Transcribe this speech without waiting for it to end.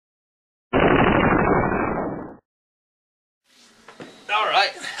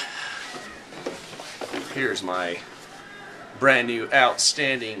Alright, here's my brand new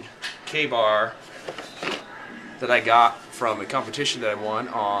outstanding Kbar that I got from a competition that I won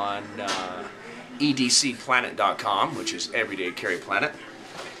on edcplanet.com, which is Everyday Carry Planet.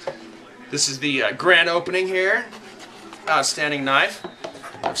 This is the grand opening here. Outstanding knife.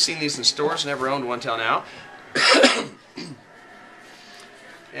 I've seen these in stores, never owned one till now.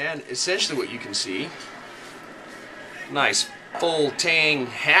 And essentially what you can see, nice full tang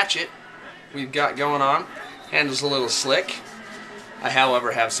hatchet we've got going on. Handle's a little slick. I,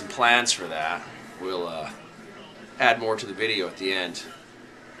 however, have some plans for that. We'll add more to the video at the end.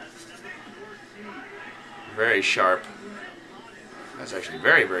 Very sharp. That's actually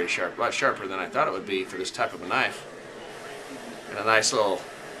very, very sharp. A lot sharper than I thought it would be for this type of a knife. And a nice little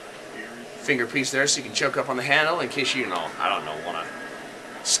finger piece there so you can choke up on the handle in case you I don't know, want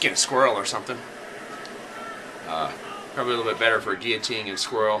to skin a squirrel or something. Probably a little bit better for guillotining and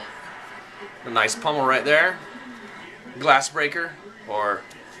squirrel. A nice pummel right there. Glass breaker, or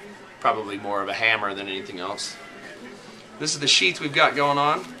probably more of a hammer than anything else. This is the sheath we've got going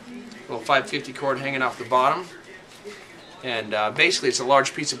on. Little 550 cord hanging off the bottom. And basically it's a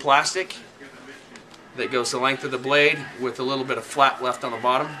large piece of plastic that goes the length of the blade with a little bit of flap left on the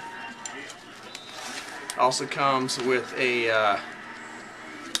bottom. Also comes with a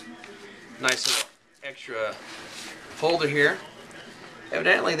nice little extra holder here.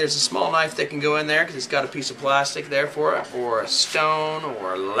 Evidently there's a small knife that can go in there because it's got a piece of plastic there for it, or a stone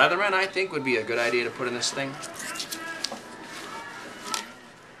or a Leatherman I think would be a good idea to put in this thing.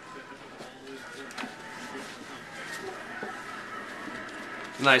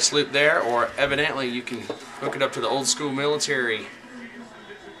 Nice loop there, or evidently you can hook it up to the old school military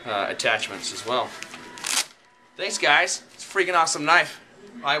attachments as well. Thanks guys, it's a freaking awesome knife.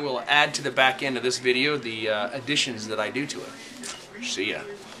 I will add to the back end of this video the additions that I do to it. See ya.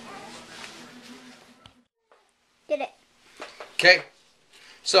 Did it. Okay,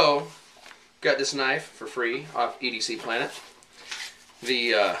 so got this knife for free off EDC Planet.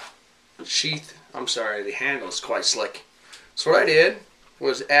 The the handle is quite slick. So what I did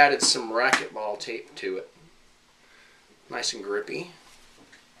was added some racquetball tape to it. Nice and grippy.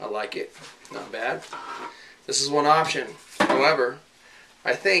 I like it. Not bad. This is one option. However,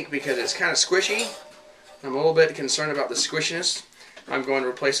 I think because it's kind of squishy, I'm a little bit concerned about the squishiness. I'm going to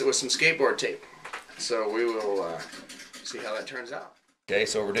replace it with some skateboard tape. So we will see how that turns out. Okay,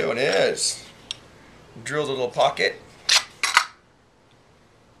 so what we're doing is drilled a little pocket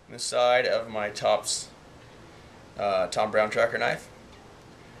in the side of my Tom Brown tracker knife.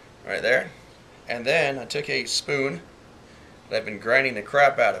 Right there. And then I took a spoon that I've been grinding the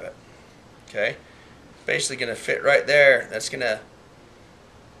crap out of it. Okay? Basically going to fit right there. That's going to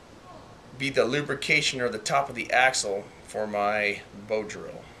be the lubrication or the top of the axle for my bow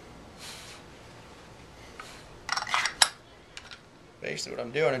drill. Basically what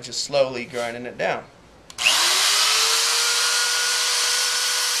I'm doing is just slowly grinding it down.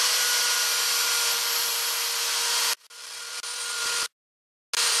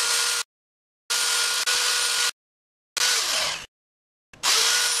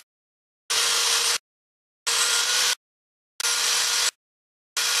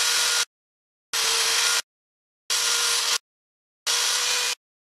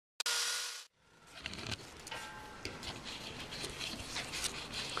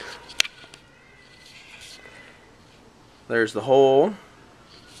 There's the hole.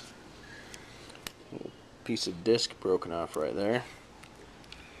 Piece of disc broken off right there.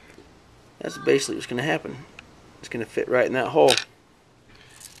 That's basically what's going to happen. It's going to fit right in that hole.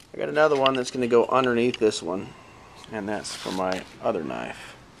 I got another one that's going to go underneath this one, and that's for my other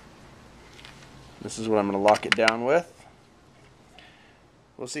knife. This is what I'm going to lock it down with.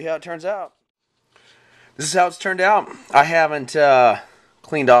 We'll see how it turns out. This is how it's turned out. I haven't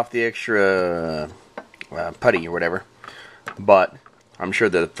cleaned off the extra putty or whatever, but I'm sure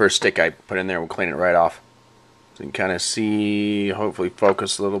the first stick I put in there will clean it right off. So you can kind of see, hopefully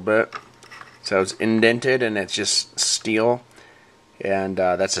focus a little bit. So it's indented and it's just steel, and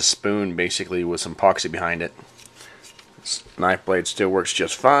that's a spoon basically with some epoxy behind it. This knife blade still works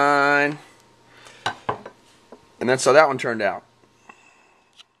just fine, and that's how that one turned out.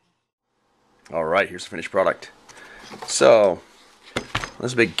 Alright, here's the finished product. So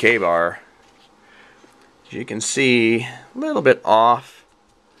this big Kbar, as you can see, a little bit off,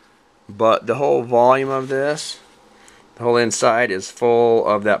 but the whole volume of this, the whole inside is full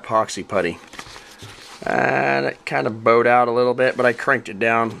of that epoxy putty. And it kind of bowed out a little bit, but I cranked it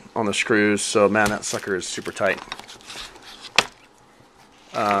down on the screws, so man, that sucker is super tight.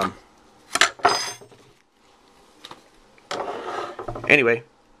 Anyway,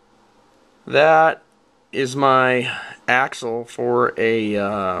 that is my axle for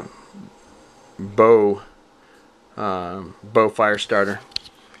a bow fire starter,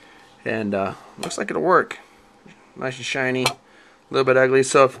 and looks like it'll work. Nice and shiny, a little bit ugly.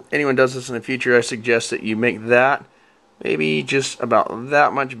 So if anyone does this in the future, I suggest that you make that maybe just about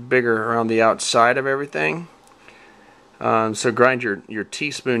that much bigger around the outside of everything. So grind your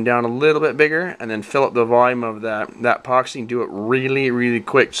teaspoon down a little bit bigger, and then fill up the volume of that epoxy. Do it really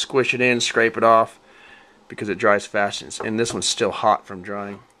quick. Squish it in, scrape it off, because it dries fast, and this one's still hot from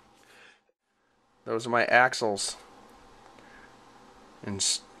drying. Those are my axles, and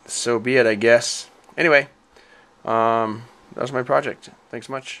so be it, I guess. Anyway, that was my project. Thanks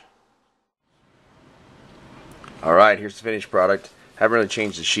much. Alright, here's the finished product. Haven't really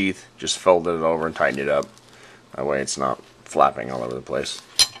changed the sheath, just folded it over and tightened it up. That way it's not flapping all over the place.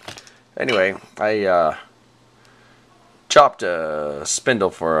 Anyway, I chopped a spindle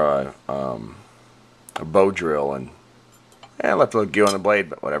for a bow drill, and left a little goo on the blade,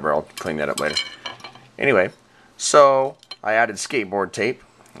 but whatever, I'll clean that up later. Anyway, so I added skateboard tape.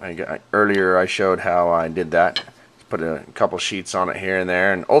 Earlier I showed how I did that. Put a couple sheets on it here and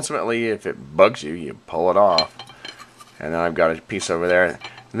there, and ultimately if it bugs you, you pull it off. And then I've got a piece over there.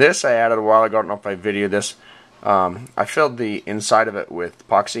 This I added a while ago. I don't know if I videoed this. I filled the inside of it with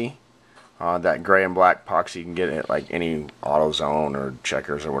epoxy. That gray and black epoxy you can get at like any AutoZone or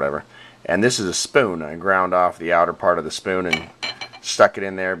Checkers or whatever. And this is a spoon. I ground off the outer part of the spoon and stuck it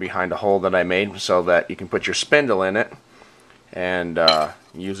in there behind a hole that I made, so that you can put your spindle in it and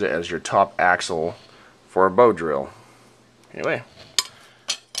use it as your top axle for a bow drill. Anyway,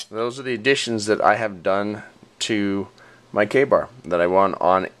 those are the additions that I have done to my Kbar that I won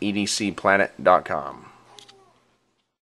on edcplanet.com.